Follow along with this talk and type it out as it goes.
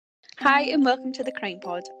Hi and welcome to the Crime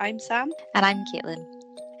Pod. I'm Sam. And I'm Caitlin.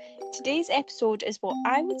 Today's episode is what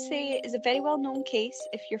I would say is a very well known case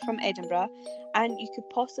if you're from Edinburgh, and you could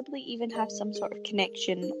possibly even have some sort of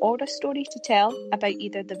connection or a story to tell about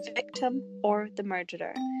either the victim or the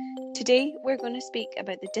murderer. Today we're going to speak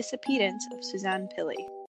about the disappearance of Suzanne Pilley.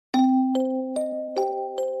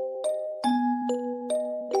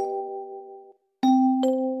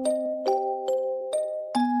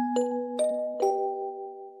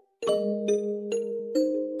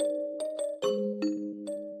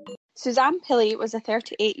 Suzanne Pilley was a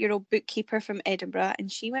 38-year-old bookkeeper from Edinburgh,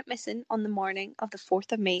 and she went missing on the morning of the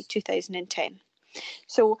 4th of May 2010.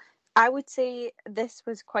 So I would say this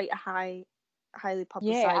was quite a highly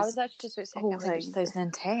publicised Yeah, I was actually just about to say whole like thing.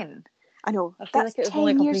 2010. I know. I feel like it was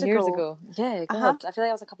only a couple of years ago. Yeah, God. Uh-huh. I feel like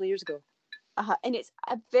that was a couple of years ago. And it's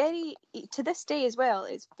to this day as well,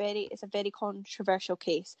 it's a very controversial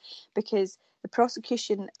case because the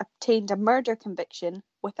prosecution obtained a murder conviction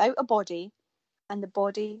without a body, and the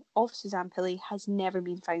body of Suzanne Pilley has never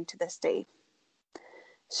been found to this day.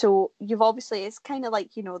 So you've obviously, it's kind of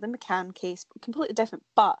like, the McCann case, completely different,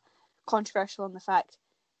 but controversial in the fact,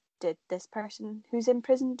 did this person who's in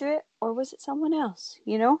prison do it, or was it someone else,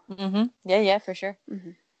 Mm-hmm. Yeah, for sure.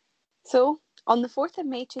 Mm-hmm. So, on the 4th of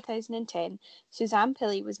May 2010, Suzanne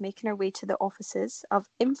Pilley was making her way to the offices of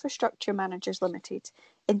Infrastructure Managers Limited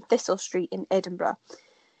in Thistle Street in Edinburgh.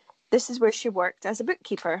 This is where she worked as a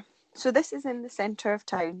bookkeeper. So this is in the centre of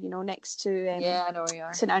town, next to I know where you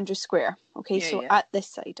are. St Andrew's Square. Okay, Yeah. At this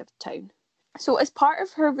side of town. So as part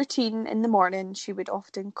of her routine in the morning, she would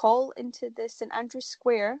often call into the St Andrew's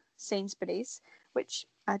Square Sainsbury's, which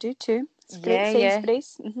I do too. It's great,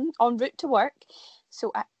 Sainsbury's. Yeah. En route to work.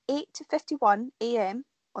 So at 8:51 a.m.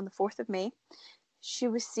 on the 4th of May, she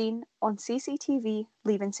was seen on CCTV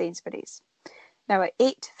leaving Sainsbury's. Now at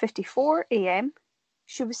 8:54 a.m,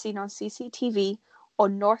 she was seen on CCTV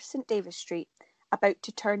on North St David Street, about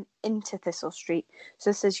to turn into Thistle Street. So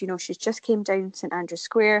this is, she's just came down St Andrew's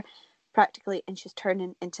Square, practically, and she's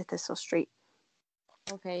turning into Thistle Street.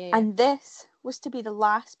 Okay, yeah. And this was to be the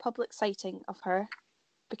last public sighting of her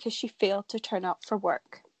because she failed to turn up for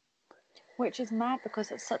work. Which is mad because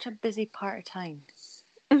it's such a busy part of town.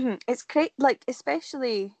 Mm-hmm. It's great, like,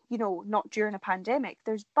 especially, not during a pandemic.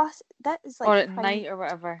 There's that is like... Or at night or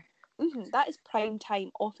whatever. Mm-hmm. That is prime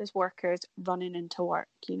time office workers running into work,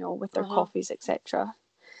 with their coffees, etc.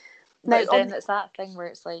 But then it's that thing where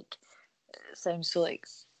it's like, it sounds so like,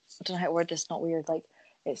 I don't know how to word this, not weird, like,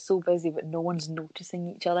 it's so busy but no one's noticing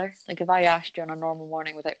each other. Like, if I asked you on a normal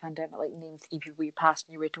morning without pandemic, like, name 3 people you passed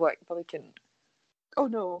on your way to work, you probably couldn't. Oh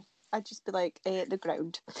no, I'd just be like, the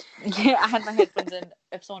ground. Yeah, I had my headphones in.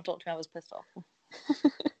 If someone talked to me, I was pissed off.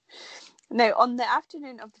 Now, on the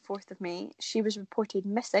afternoon of the 4th of May, she was reported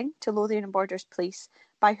missing to Lothian and Borders Police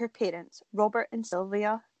by her parents, Robert and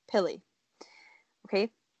Sylvia Pilley. Okay?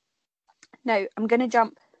 Now, I'm going to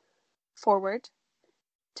jump forward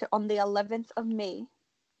to on the 11th of May,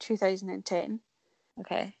 2010.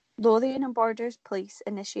 Okay. Lothian and Borders Police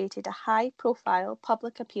initiated a high-profile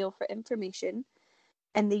public appeal for information,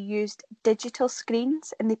 and they used digital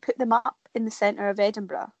screens and they put them up in the centre of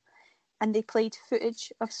Edinburgh. And they played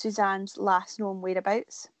footage of Suzanne's last known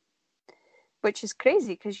whereabouts, which is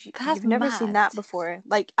crazy because you've never seen that before.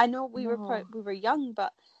 Like, I know we were young,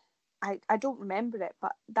 but I don't remember it.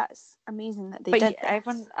 But that's amazing that they did this.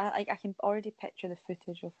 Everyone, I can already picture the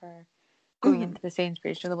footage of her going into the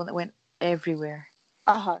Sainsbury's, the one that went everywhere.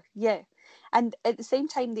 Yeah. And at the same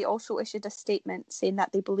time, they also issued a statement saying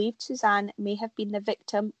that they believed Suzanne may have been the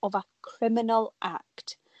victim of a criminal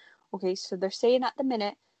act. Okay, so they're saying at the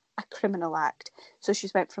minute, a criminal act. So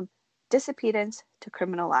she's went from disappearance to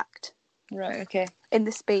criminal act. Right, okay. In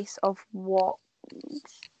the space of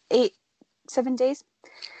 7 days?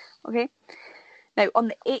 Okay. Now, on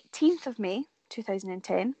the 18th of May,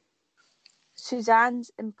 2010,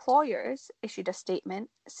 Suzanne's employers issued a statement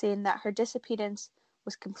saying that her disappearance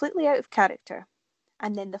was completely out of character.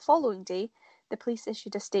 And then the following day, the police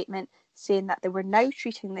issued a statement saying that they were now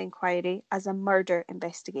treating the inquiry as a murder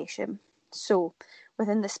investigation. So,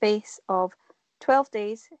 within the space of 12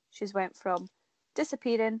 days, she's went from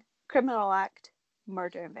disappearing, criminal act,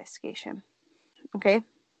 murder investigation. Okay?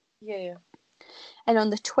 Yeah. And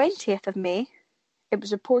on the 20th of May, it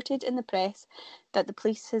was reported in the press that the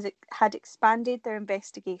police had expanded their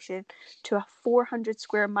investigation to a 400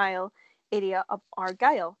 square mile area of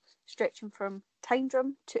Argyll, stretching from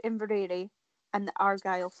Tyndrum to Inverary and the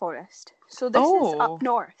Argyll Forest. So this is up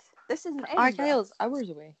north. This is in Edinburgh. Argyll's hours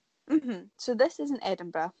away. Mm-hmm. So this is in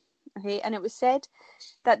Edinburgh. Okay, and it was said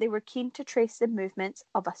that they were keen to trace the movements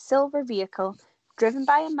of a silver vehicle driven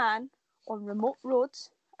by a man on remote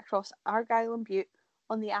roads across Argyll and Bute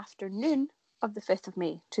on the afternoon of the 5th of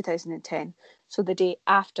May 2010, so the day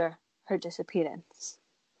after her disappearance.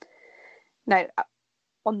 Now,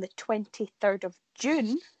 on the 23rd of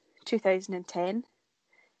June 2010,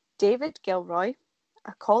 David Gilroy,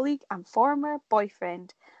 a colleague and former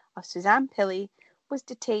boyfriend of Suzanne Pilley, was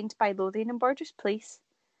detained by Lothian and Borders Police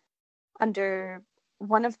under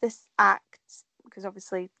one of the acts, because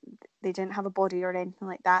obviously they didn't have a body or anything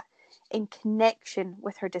like that, in connection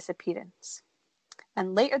with her disappearance.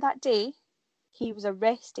 And later that day, he was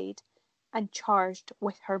arrested and charged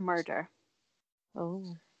with her murder.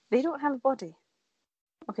 Oh. They don't have a body.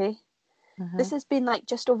 Okay? This has been like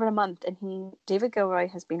just over a month, and David Gilroy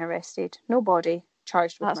has been arrested. No body,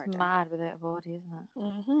 charged with murder. That's mad without a body, isn't it?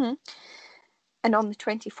 Mm-hmm. And on the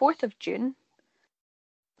 24th of June,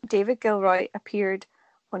 David Gilroy appeared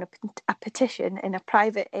on a petition in a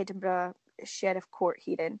private Edinburgh Sheriff Court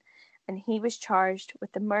hearing, and he was charged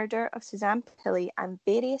with the murder of Suzanne Pilley and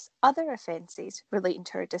various other offences relating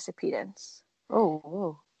to her disappearance.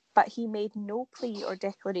 Oh. But he made no plea or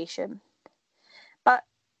declaration. But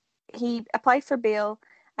he applied for bail,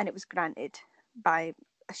 and it was granted by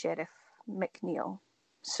a Sheriff McNeil.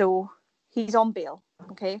 So he's on bail,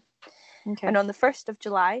 okay? And on the 1st of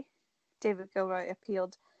July, David Gilroy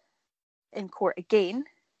appealed in court again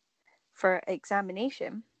for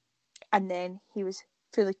examination, and then he was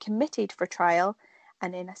fully committed for trial,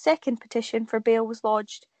 and then a second petition for bail was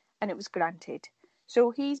lodged, and it was granted.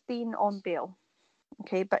 So he's been on bail,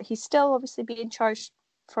 okay? But he's still obviously being charged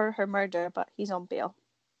for her murder, but he's on bail.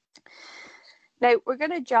 Now, we're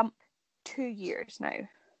going to jump 2 years now,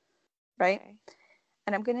 right? Okay.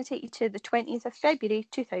 And I'm going to take you to the 20th of February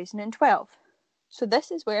 2012. So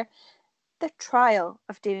this is where the trial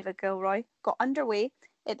of David Gilroy got underway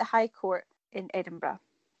at the High Court in Edinburgh.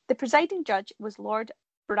 The presiding judge was Lord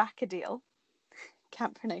Brackadale.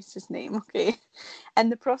 Can't pronounce his name, okay?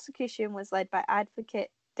 And the prosecution was led by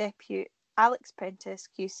Advocate Depute Alex Prentice,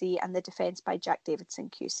 QC, and the defence by Jack Davidson,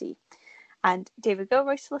 QC. And David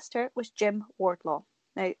Gilroy's solicitor was Jim Wardlaw.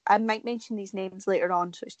 Now, I might mention these names later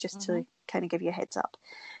on, so it's just to kind of give you a heads up.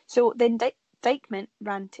 So the indictment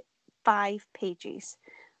ran to 5 pages,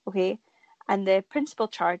 okay? And the principal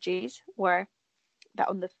charges were that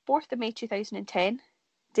on the 4th of May 2010,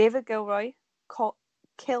 David Gilroy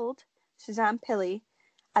killed Suzanne Pilley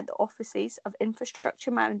at the offices of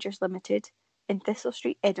Infrastructure Managers Limited in Thistle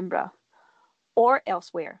Street, Edinburgh, or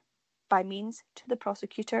elsewhere, by means to the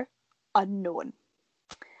prosecutor unknown.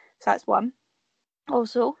 So that's one.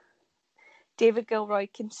 Also, David Gilroy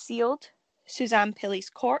concealed Suzanne Pilley's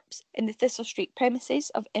corpse in the Thistle Street premises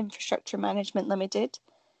of Infrastructure Management Limited,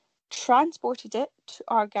 transported it to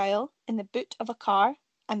Argyll in the boot of a car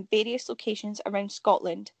and various locations around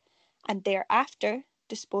Scotland, and thereafter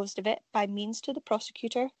disposed of it by means to the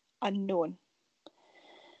prosecutor unknown.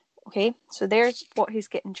 Okay, so there's what he's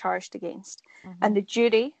getting charged against. And the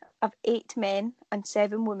jury of 8 men and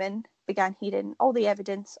 7 women began hearing all the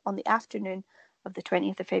evidence on the afternoon of the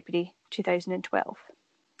 20th of February 2012.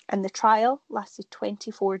 And the trial lasted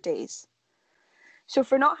 24 days. So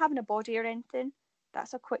for not having a body or anything,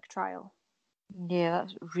 that's a quick trial. Yeah,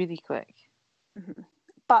 that's really quick.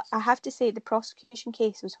 But I have to say the prosecution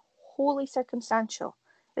case was wholly circumstantial.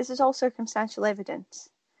 This is all circumstantial evidence.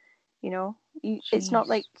 You know, it's not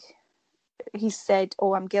like he said,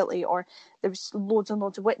 oh, I'm guilty, or there was loads and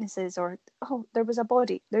loads of witnesses, or, oh, there was a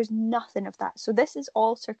body. There's nothing of that. So this is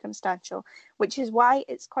all circumstantial, which is why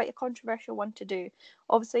it's quite a controversial one to do.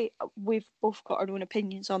 Obviously, we've both got our own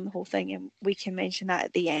opinions on the whole thing, and we can mention that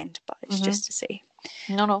at the end, but it's just to say.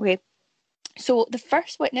 No. Okay. So the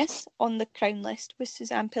first witness on the Crown list was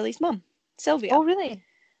Suzanne Pilley's mum, Sylvia. Oh, really?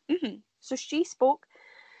 So she spoke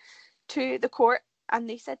to the court, and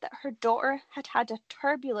they said that her daughter had had a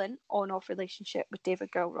turbulent on-off relationship with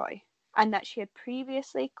David Gilroy, and that she had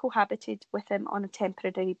previously cohabited with him on a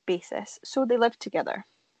temporary basis. So they lived together,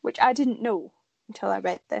 which I didn't know until I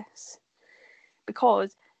read this,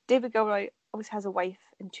 because David Gilroy always has a wife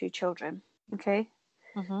and 2 children, okay?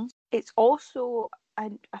 It's also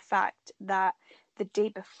a fact that the day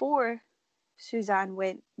before Suzanne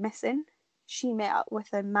went missing, she met up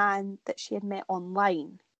with a man that she had met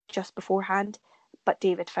online just beforehand, but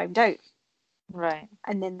David found out. Right.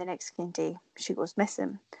 And then the next day, she goes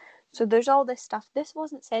missing. So there's all this stuff. This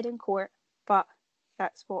wasn't said in court, but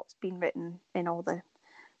that's what's been written in all the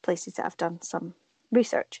places that I've done some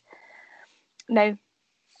research. Now,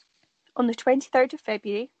 on the 23rd of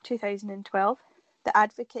February 2012, the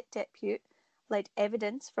Advocate Depute led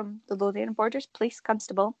evidence from the Lothian and Borders Police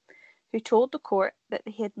Constable, who told the court that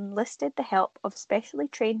they had enlisted the help of specially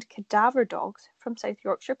trained cadaver dogs from South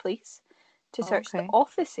Yorkshire Police to search the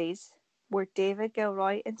offices where David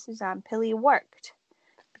Gilroy and Suzanne Pilley worked,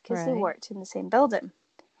 because they worked in the same building.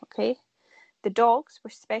 Okay? The dogs were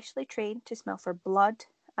specially trained to smell for blood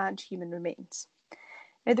and human remains.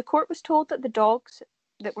 Now, the court was told that the dogs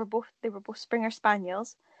that were both Springer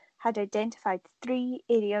Spaniels had identified 3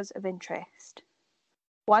 areas of interest.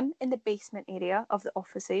 1 in the basement area of the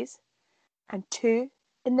offices, and 2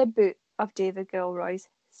 in the boot of David Gilroy's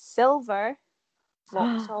silver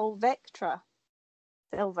Vauxhall Vectra.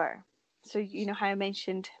 Silver. So you know how I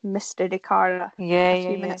mentioned Mr. DeCara a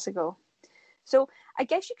few minutes ago. So I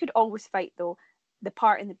guess you could always fight, though, the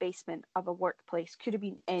part in the basement of a workplace could have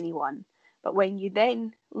been anyone. But when you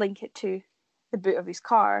then link it to the boot of his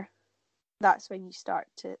car, that's when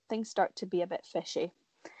things start to be a bit fishy,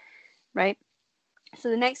 right? So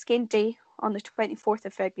the next game day, on the 24th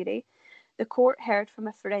of February, the court heard from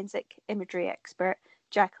a forensic imagery expert,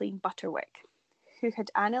 Jacqueline Butterwick, who had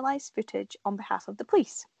analysed footage on behalf of the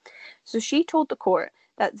police. So she told the court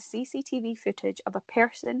that the CCTV footage of a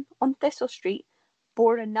person on Thistle Street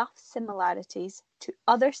bore enough similarities to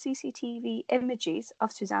other CCTV images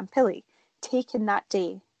of Suzanne Pilley taken that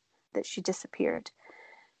day that she disappeared.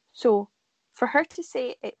 So for her to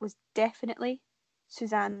say it was definitely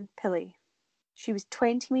Suzanne Pilley, she was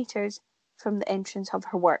 20 metres from the entrance of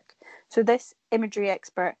her work. So this imagery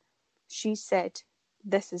expert, she said,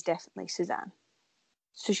 this is definitely Suzanne.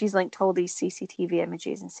 So she's linked all these CCTV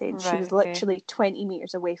images and said she was literally 20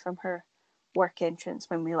 metres away from her work entrance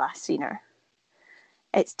when we last seen her.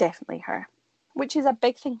 It's definitely her. Which is a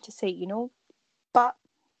big thing to say, you know. But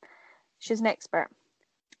she's an expert.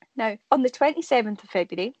 Now, on the 27th of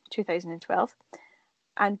February 2012,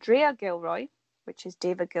 Andrea Gilroy, which is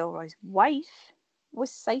David Gilroy's wife,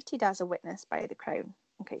 was cited as a witness by the Crown.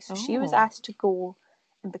 Okay, so she was asked to go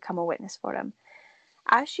and become a witness for him.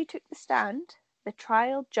 As she took the stand, the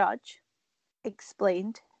trial judge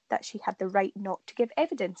explained that she had the right not to give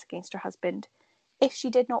evidence against her husband if she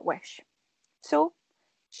did not wish. So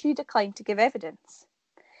she declined to give evidence.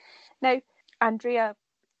 Now, Andrea,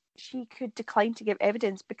 she could decline to give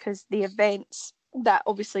evidence because the events that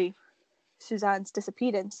obviously Suzanne's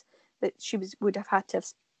disappearance that she would have had to have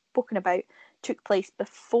spoken about took place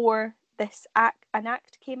before an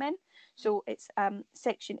act came in. So it's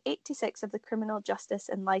Section 86 of the Criminal Justice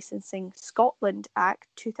and Licensing Scotland Act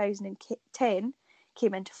 2010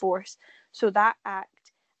 came into force. So that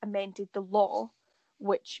act amended the law,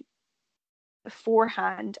 which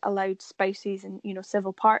beforehand allowed spouses and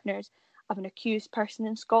civil partners of an accused person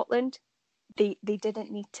in Scotland. They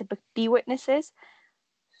didn't need to be witnesses.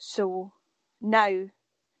 So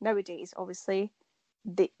nowadays, obviously,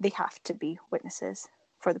 they have to be witnesses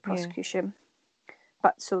for the prosecution. Yeah.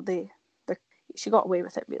 But so she got away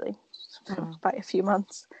with it, really, by a few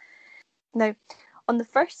months. Now, on the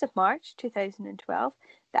 1st of March 2012,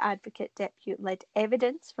 the Advocate Depute led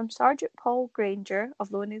evidence from Sergeant Paul Granger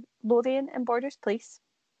of Lothian and Borders Police,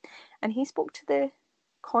 and he spoke to the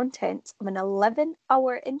contents of an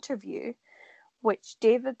 11-hour interview which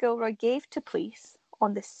David Gilroy gave to police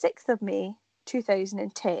on the 6th of May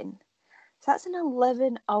 2010. So that's an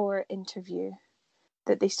 11-hour interview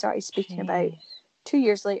that they started speaking about 2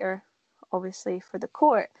 years later, obviously, for the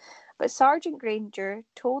court. But Sergeant Granger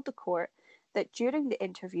told the court that during the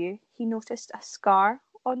interview, he noticed a scar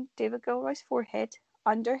on David Gilroy's forehead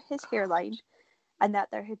under his hairline and that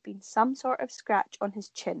there had been some sort of scratch on his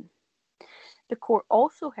chin. The court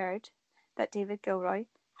also heard that David Gilroy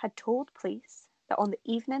had told police that on the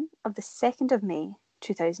evening of the 2nd of May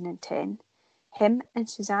 2010, him and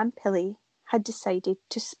Suzanne Pilley had decided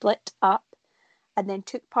to split up and then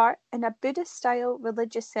took part in a Buddhist-style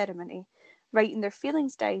religious ceremony, writing their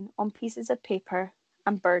feelings down on pieces of paper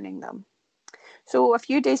and burning them. So a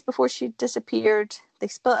few days before she disappeared, they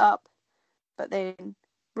split up, but then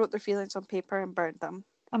wrote their feelings on paper and burned them.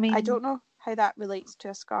 I mean, I don't know how that relates to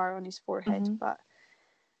a scar on his forehead, but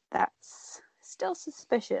that's still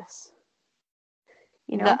suspicious.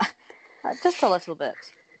 Just a little bit.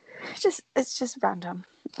 It's just random.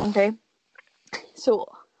 Okay. So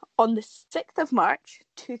on the 6th of March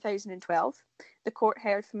 2012, the court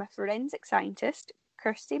heard from a forensic scientist,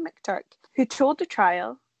 Kirsty McTurk, who told the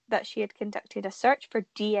trial that she had conducted a search for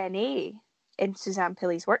DNA in Suzanne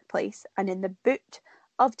Pilley's workplace and in the boot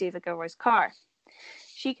of David Gilroy's car.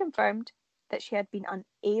 She confirmed that she had been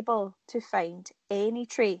unable to find any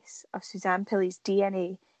trace of Suzanne Pilley's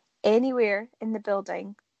DNA anywhere in the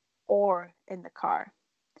building or in the car.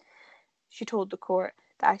 She told the court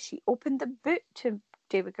that as she opened the boot to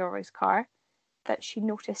David Gilroy's car, that she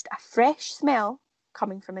noticed a fresh smell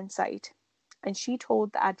coming from inside. And she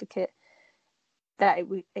told the advocate that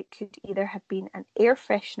it could either have been an air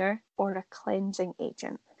freshener or a cleansing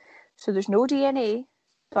agent. So there's no DNA,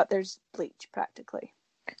 but there's bleach practically.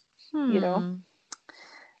 You know?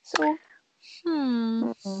 So,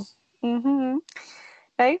 Mm-hmm.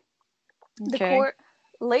 Now, the court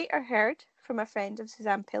later heard from a friend of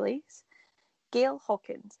Suzanne Pilley's, Gail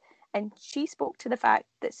Hawkins, and she spoke to the fact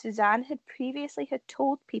that Suzanne had previously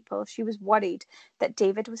told people she was worried that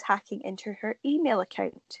David was hacking into her email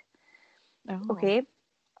account. Oh. Okay.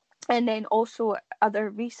 And then also other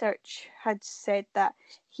research had said that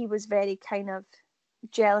he was very kind of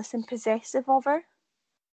jealous and possessive of her.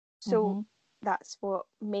 So that's what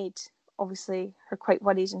made, obviously, her quite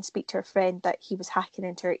worried and speak to her friend that he was hacking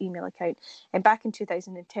into her email account. And back in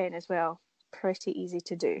 2010 as well, pretty easy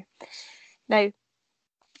to do. Now,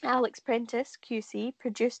 Alex Prentice, QC,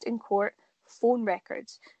 produced in court phone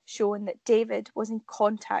records showing that David was in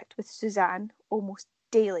contact with Suzanne almost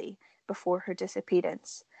daily before her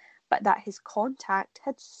disappearance, but that his contact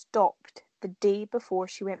had stopped the day before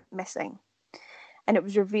she went missing. And it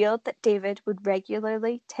was revealed that David would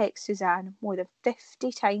regularly text Suzanne more than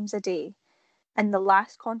 50 times a day, and the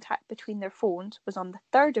last contact between their phones was on the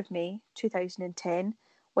 3rd of May 2010,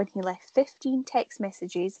 when he left 15 text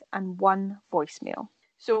messages and 1 voicemail.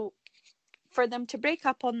 So for them to break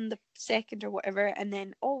up on the 2nd or whatever and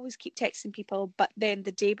then always keep texting people, but then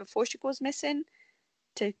the day before she goes missing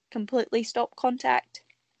to completely stop contact,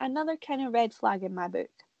 another kind of red flag in my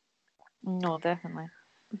book. No, definitely.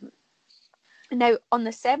 Now, on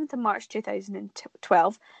the 7th of March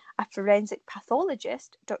 2012, a forensic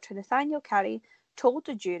pathologist, Dr. Nathaniel Carey, told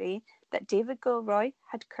the jury that David Gilroy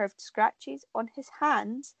had curved scratches on his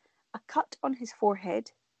hands, a cut on his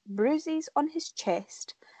forehead, bruises on his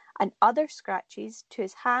chest, and other scratches to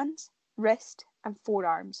his hands, wrist, and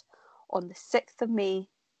forearms on the 6th of May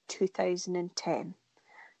 2010.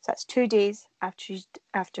 So that's 2 days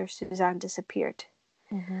after Suzanne disappeared.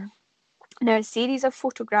 Now, a series of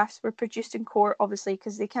photographs were produced in court, obviously,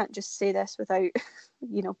 because they can't just say this without,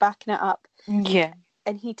 backing it up. Yeah.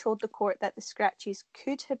 And he told the court that the scratches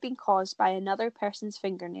could have been caused by another person's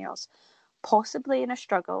fingernails, possibly in a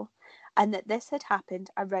struggle, and that this had happened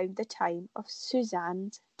around the time of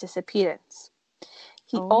Suzanne's disappearance.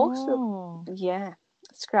 He also,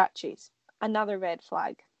 scratches, another red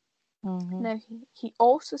flag. Now, he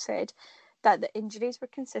also said that the injuries were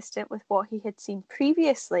consistent with what he had seen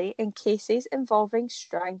previously in cases involving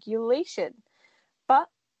strangulation, but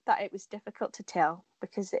that it was difficult to tell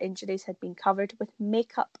because the injuries had been covered with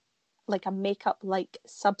makeup, like a makeup-like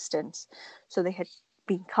substance, so they had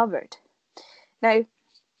been covered. Now,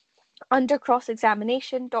 under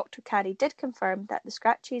cross-examination, Dr. Carey did confirm that the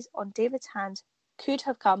scratches on David's hands could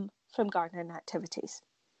have come from gardening activities.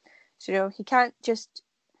 So, he can't just...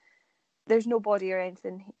 There's no body or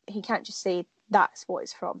anything. He can't just say that's what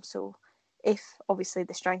it's from. So if obviously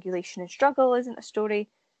the strangulation and struggle isn't a story,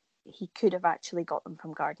 he could have actually got them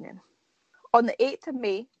from gardening. On the 8th of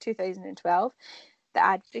May 2012, the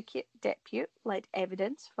advocate depute led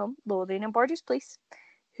evidence from Lothian and Borders Police,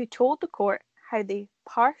 who told the court how they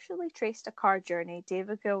partially traced a car journey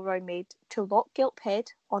David Gilroy made to Loch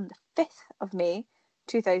Gilphead on the 5th of May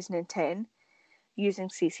 2010 using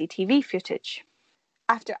CCTV footage.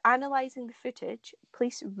 After analysing the footage,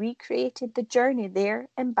 police recreated the journey there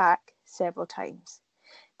and back several times.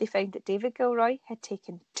 They found that David Gilroy had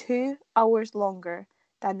taken 2 hours longer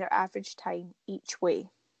than their average time each way.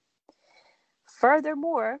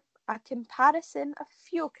 Furthermore, a comparison of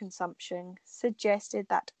fuel consumption suggested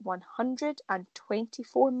that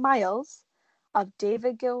 124 miles of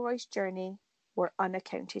David Gilroy's journey were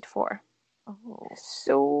unaccounted for. Oh.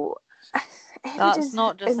 So, that's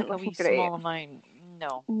not just like a wee small amount.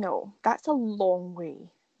 No, that's a long way,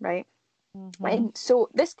 right? And so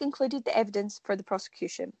this concluded the evidence for the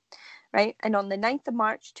prosecution, right? And on the 9th of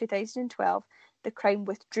March 2012, the Crown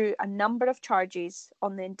withdrew a number of charges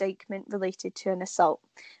on the indictment related to an assault,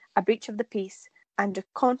 a breach of the peace, and a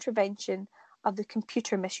contravention of the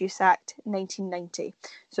Computer Misuse Act 1990.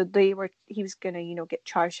 So he was going to, get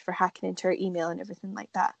charged for hacking into her email and everything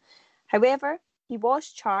like that. However, he was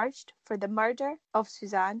charged for the murder of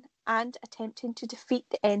Suzanne and attempting to defeat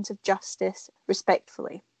the ends of justice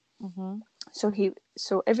respectfully.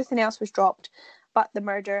 So everything else was dropped, but the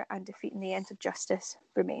murder and defeating the ends of justice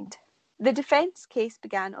remained. The defence case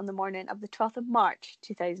began on the morning of the 12th of March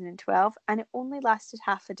 2012, and it only lasted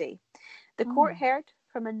half a day. The court heard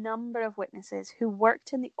from a number of witnesses who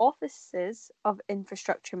worked in the offices of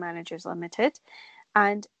Infrastructure Managers Limited,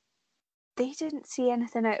 and they didn't see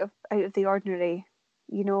anything out of the ordinary,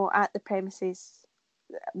 at the premises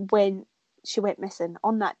when she went missing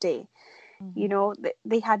on that day. You know,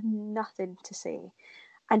 they had nothing to say.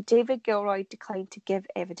 And David Gilroy declined to give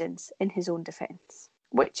evidence in his own defence.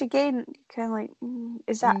 Which, again, kind of like,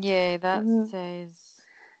 is that... Yeah, that says...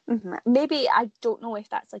 Maybe, I don't know if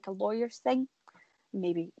that's like a lawyer's thing.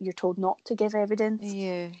 Maybe you're told not to give evidence.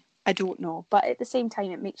 Yeah. I don't know. But at the same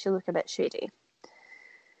time, it makes you look a bit shady.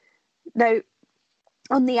 Now,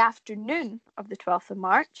 on the afternoon of the 12th of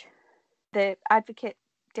March, the Advocate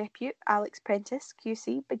Depute, Alex Prentice,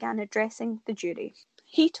 QC, began addressing the jury.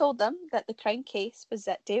 He told them that the crime case was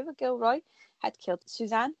that David Gilroy had killed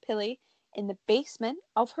Suzanne Pilley in the basement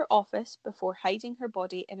of her office before hiding her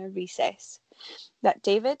body in a recess. That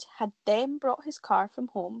David had then brought his car from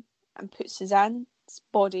home and put Suzanne's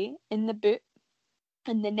body in the boot,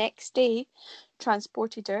 and the next day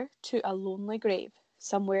transported her to a lonely grave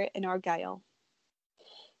somewhere in Argyll.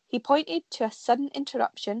 He pointed to a sudden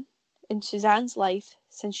interruption in Suzanne's life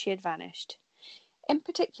since she had vanished. In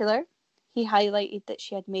particular, he highlighted that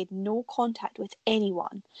she had made no contact with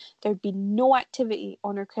anyone. There had been no activity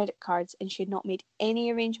on her credit cards, and she had not made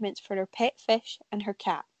any arrangements for her pet fish and her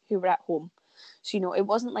cat, who were at home. So, you know, it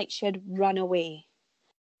wasn't like she had run away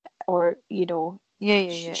or, you know,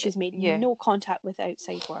 she's made no contact with the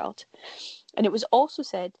outside world. And it was also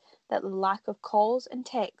said that the lack of calls and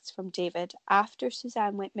texts from David after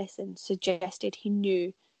Suzanne went missing suggested he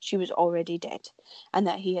knew she was already dead and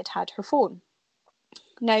that he had had her phone.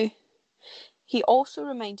 Now, he also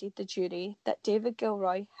reminded the jury that David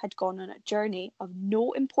Gilroy had gone on a journey of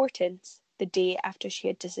no importance the day after she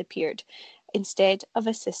had disappeared, instead of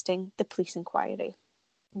assisting the police inquiry.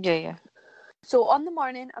 Yeah. So on the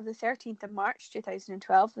morning of the 13th of March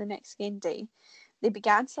 2012, the next game day, they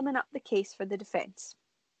began summing up the case for the defence.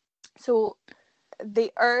 So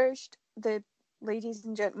they urged the ladies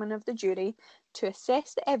and gentlemen of the jury to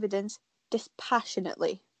assess the evidence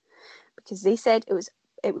dispassionately, because they said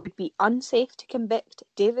it would be unsafe to convict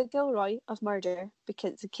David Gilroy of murder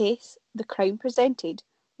because the crime presented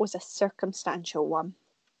was a circumstantial one.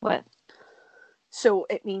 What? So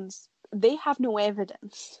it means they have no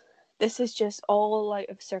evidence. This is just all out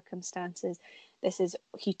of circumstances.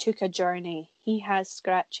 He took a journey. He has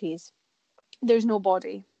scratches. There's no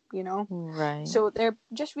body, you know? Right. So they're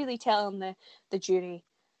just really telling the jury,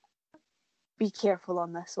 be careful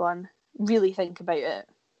on this one. Really think about it,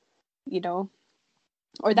 you know?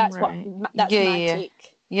 Or that's my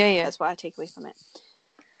take. Yeah. That's what I take away from it.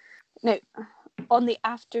 Now, on the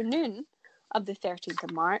afternoon of the 13th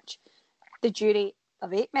of March, the jury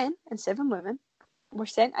of 8 men and 7 women were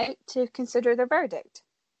sent out to consider their verdict.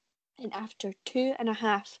 And after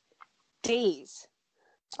 2.5 days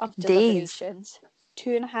of deliberations,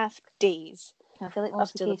 2.5 days. I feel like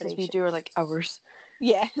most of the cases we do are like hours.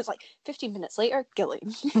 Yeah, it's like 15 minutes later, guilty.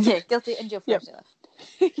 Yeah, guilty and jail for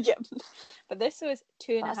life. Yep. But this was 2.5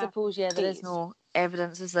 days. I suppose, there is no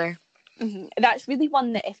evidence, is there? Mm-hmm. That's really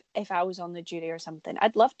one that if I was on the jury or something,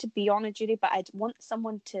 I'd love to be on a jury, but I'd want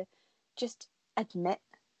someone to just admit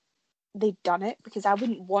they'd done it, because I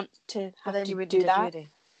wouldn't want to have to do that. Jury.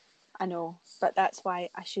 I know, but that's why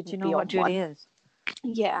I shouldn't be on one. Do you know what jury is?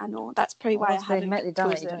 Yeah, I know. That's probably why I haven't admit they've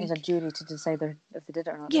done it. You don't need a jury to decide if they did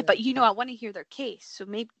it or not. Yeah, but you know, I want to hear their case. So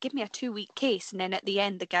maybe give me a 2-week case, and then at the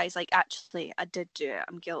end, the guy's like, "Actually, I did do it.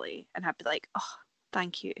 I'm guilty," and I'd be like, "Oh,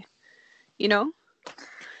 thank you." You know?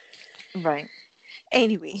 Right.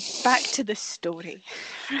 Anyway, back to the story.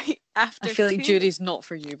 Right. I feel like jury's not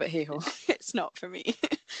for you, but hey ho. It's not for me.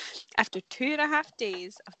 After 2.5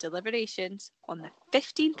 days of deliberations, on the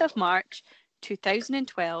 15th of March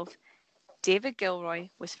 2012, David Gilroy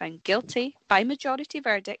was found guilty by majority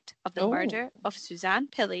verdict of the murder of Suzanne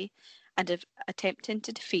Pilley and of attempting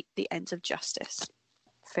to defeat the ends of justice.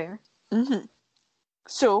 Fair. Mm-hmm.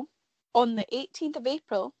 So, on the 18th of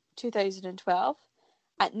April 2012,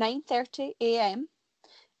 at 9:30 a.m,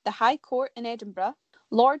 the High Court in Edinburgh,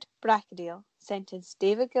 Lord Brackadale sentenced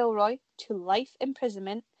David Gilroy to life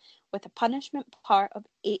imprisonment with a punishment power of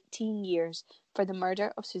 18 years for the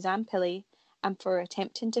murder of Suzanne Pilley and for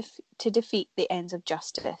attempting to defeat the ends of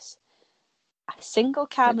justice. A single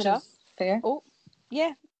camera. Which is fair. Oh,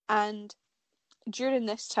 yeah. And during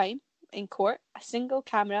this time in court, a single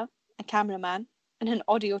camera, a cameraman, and an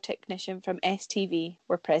audio technician from STV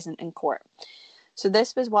were present in court. So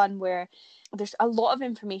this was one where there's a lot of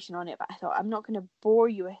information on it, but I thought I'm not going to bore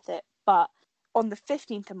you with it. But on the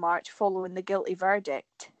 15th of March, following the guilty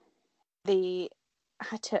verdict, they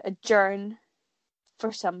had to adjourn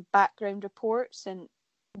for some background reports, and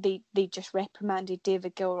they just reprimanded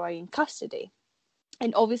David Gilroy in custody.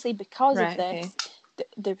 And obviously because of this,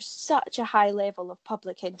 there was such a high level of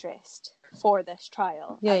public interest for this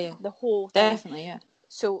trial. Yeah. The whole thing. Definitely, yeah.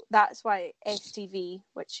 So that's why STV,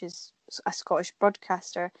 which is a Scottish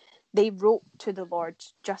broadcaster, they wrote to the Lord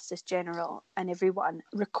Justice General and everyone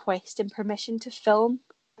requesting permission to film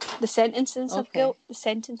the sentencing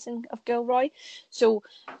of Gilroy. So,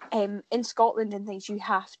 in Scotland and things, you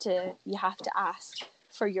have to ask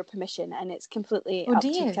for your permission, and it's completely up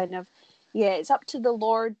to kind of, it's up to the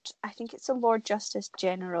Lord. I think it's the Lord Justice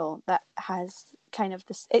General that has kind of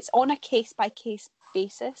this. It's on a case by case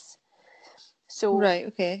basis. So, right,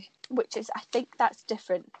 okay. Which is, I think that's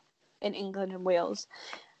different in England and Wales.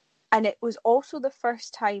 And it was also the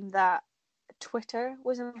first time that Twitter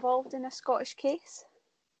was involved in a Scottish case.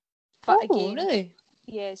 But again, really?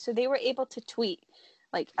 Yeah, so they were able to tweet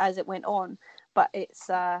like as it went on, but it's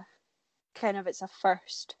it's a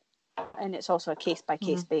first, and it's also a case by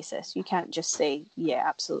case basis. You can't just say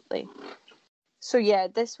absolutely. So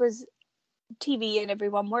this was TV and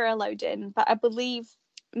everyone were allowed in, but I believe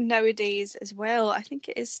nowadays as well, I think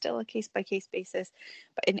it is still a case by case basis,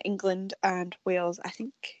 but in England and Wales, I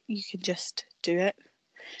think you can just do it.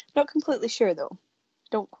 Not completely sure though.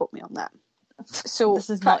 Don't quote me on that. So this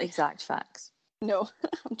is not exact facts. No,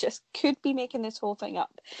 I'm just could be making this whole thing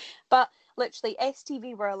up. But literally,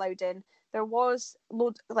 STV were allowed in. There was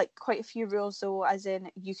quite a few rules though, as in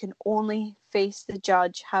you can only face the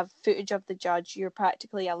judge, have footage of the judge. You're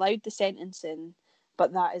practically allowed the sentencing,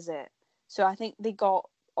 but that is it. So I think they got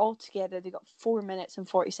 4 minutes and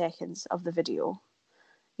 40 seconds of the video.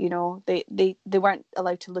 You know, they weren't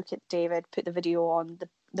allowed to look at David, put the video on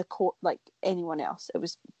the court like anyone else. It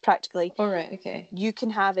was practically, all right, okay, you can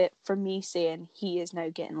have it for me saying he is now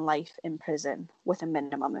getting life in prison with a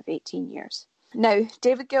minimum of 18 years. Now,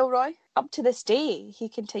 David Gilroy, up to this day, he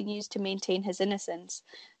continues to maintain his innocence.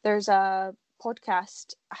 There's a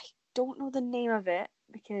podcast, I don't know the name of it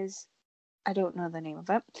because I don't know the name of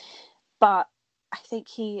it, but I think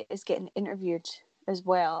he is getting interviewed as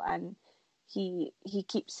well, and he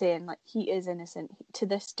keeps saying like he is innocent. To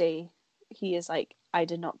this day, he is like, I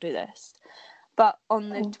did not do this. But on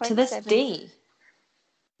the 27th... To this day?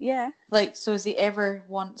 Yeah. Like, so has he ever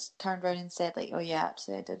once turned around and said, like, oh yeah,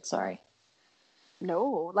 actually I did, sorry?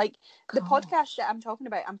 No. Like, the podcast that I'm talking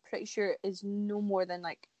about, I'm pretty sure is no more than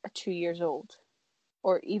like 2 years old.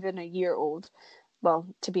 Or even a year old. Well,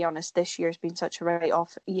 to be honest, this year's been such a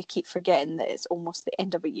write-off. You keep forgetting that it's almost the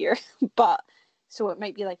end of a year. But, so it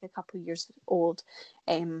might be like a couple of years old.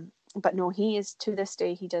 But no, he is, to this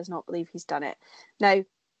day, he does not believe he's done it. Now,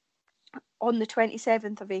 on the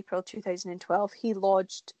 27th of April 2012, he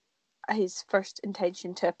lodged his first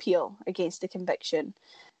intention to appeal against the conviction.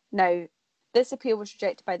 Now, this appeal was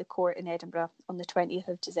rejected by the court in Edinburgh on the 20th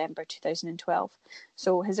of December 2012.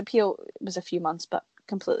 So his appeal was a few months, but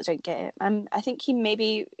completely didn't get it. And I think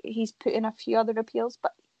he's put in a few other appeals,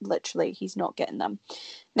 but literally he's not getting them.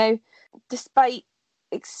 Now, despite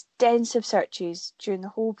extensive searches during the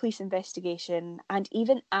whole police investigation and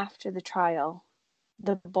even after the trial,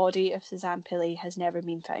 the body of Suzanne Pilley has never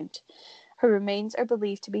been found. Her remains are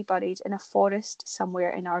believed to be buried in a forest somewhere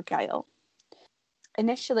in Argyll.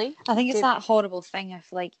 Initially, I think it's that horrible thing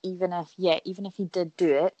if, like, even if he did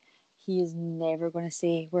do it, he is never going to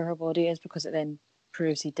say where her body is because it then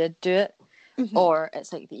proves he did do it. Mm-hmm. Or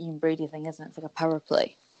it's like the Ian Brady thing, isn't it? It's like a power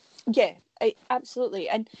play. Yeah, absolutely.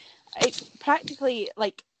 And it's practically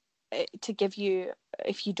like, to give you,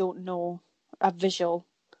 if you don't know, a visual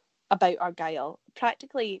about Argyll,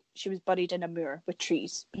 practically she was buried in a moor with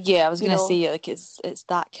trees. Yeah, I was going to say, like, it's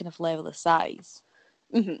that kind of level of size.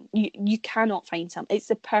 Mm-hmm. You cannot find something. It's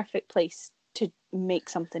the perfect place to make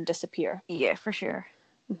something disappear. Yeah, for sure.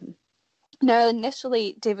 Mm-hmm. Now,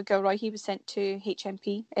 initially, David Gilroy, he was sent to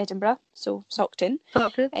HMP Edinburgh, so Saughton,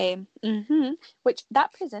 which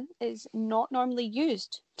that prison is not normally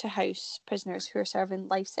used to house prisoners who are serving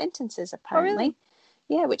life sentences, apparently. Oh, really?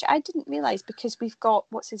 Yeah, which I didn't realise because we've got,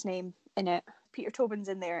 what's his name in it? Peter Tobin's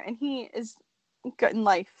in there, and he is getting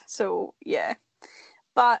life, so yeah.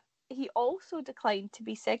 But he also declined to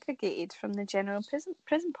be segregated from the general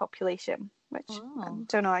prison population, which, I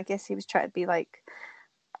don't know, I guess he was trying to be like,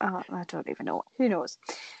 I don't even know. Who knows?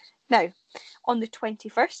 Now, on the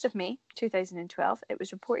 21st of May 2012, it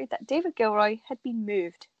was reported that David Gilroy had been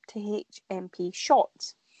moved to HMP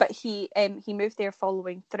Shotts, but he moved there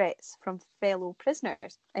following threats from fellow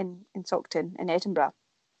prisoners in Saughton in Edinburgh.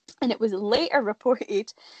 And it was later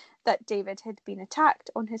reported that David had been attacked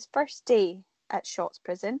on his first day at Shotts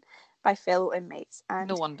prison by fellow inmates. And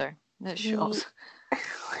no wonder. It's Shotts.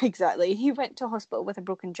 Exactly. He went to hospital with a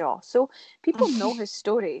broken jaw. So people know his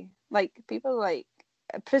story. Like, people like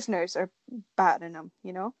prisoners are battering him,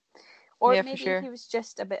 you know? Or maybe he was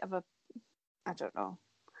just a bit of a, I don't know,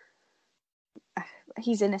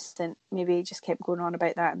 he's innocent. Maybe he just kept going on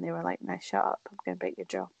about that, and they were like, "No, shut up! I'm going to break your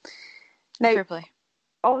jaw." Now, fair play.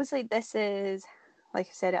 Obviously, this is, like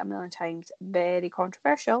I said it a million times, very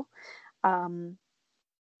controversial.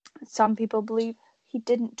 Some people believe he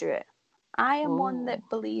didn't do it. I am one that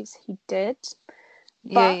believes he did,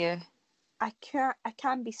 but I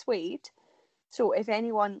can be swayed. So if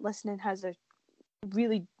anyone listening has a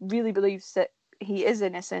really, really believes that he is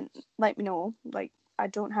innocent, let me know. Like, I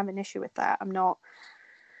don't have an issue with that. I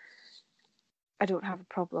don't have a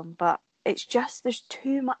problem, but it's just there's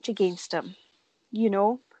too much against him, you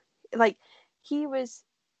know? Like, he was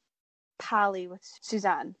pally with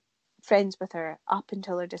Suzanne, friends with her up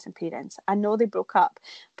until her disappearance. I know they broke up,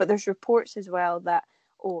 but there's reports as well that,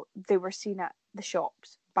 they were seen at the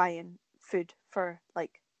shops buying food for,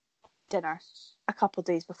 like, dinner a couple of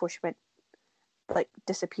days before she went, like,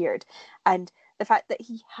 disappeared. And the fact that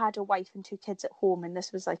he had a wife and 2 kids at home and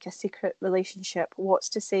this was like a secret relationship, what's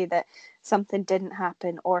to say that something didn't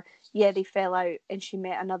happen? Or, they fell out and she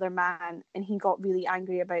met another man and he got really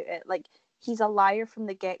angry about it. Like, he's a liar from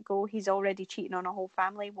the get-go. He's already cheating on a whole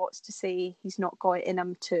family. What's to say he's not got it in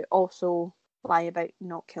him to also lie about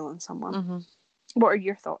not killing someone? Mm-hmm. What are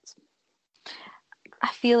your thoughts? I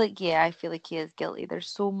feel like he is guilty. There's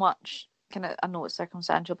so much kind of, I know it's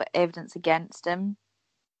circumstantial, but evidence against him.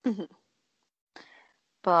 Mm-hmm.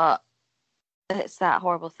 But it's that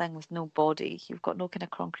horrible thing with no body. You've got no kind of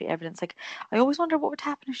concrete evidence. Like, I always wonder what would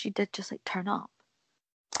happen if she did just, like, turn up.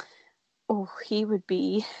 Oh, he would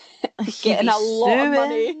be getting a lot of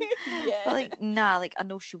money. Yeah. But, like, nah, like, I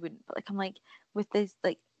know she wouldn't. But, like, I'm like, with this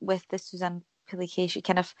Suzanne Pilley case, she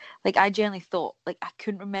kind of, like, I generally thought, like, I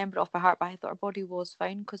couldn't remember it off by heart, but I thought her body was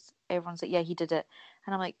found because everyone's like, yeah, he did it.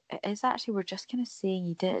 And I'm like, it's actually, we're just kind of saying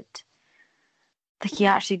he did. Like, he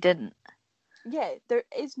actually didn't. Yeah, there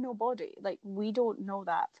is no body. Like, we don't know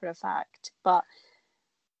that for a fact, but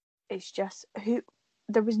it's just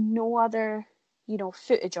there was no other,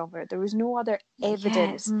 footage of her. There was no other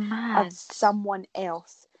evidence of someone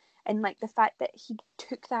else. And, like, the fact that he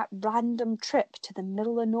took that random trip to the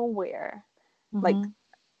middle of nowhere, like,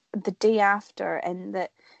 the day after, and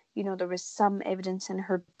that, there was some evidence in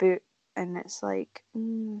her boot, and it's like,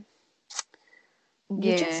 you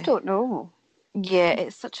just don't know. Yeah,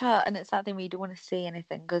 it's it's that thing where you don't want to say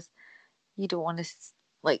anything because you don't want to,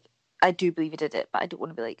 like, I do believe he did it, but I don't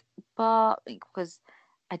want to be like, but, like, because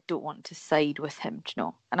I don't want to side with him,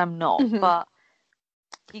 and I'm not, but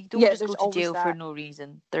you don't just go to jail for no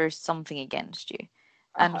reason. There's something against you.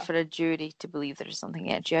 And for a jury to believe there's something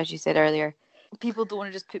against you, as you said earlier, people don't want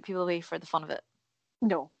to just put people away for the fun of it.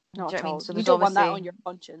 No, not at all. So you don't want that on your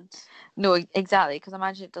conscience. No, exactly, because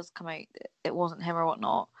imagine it does come out it wasn't him or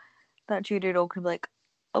whatnot. That jury would all could be like,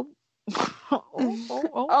 oh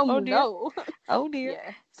dear. No. Oh dear.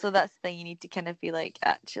 Yeah. So that's the thing, you need to kind of be like,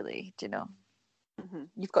 actually, do you know? Mm-hmm.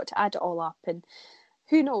 You've got to add it all up, and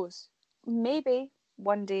who knows? Maybe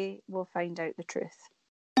one day we'll find out the truth.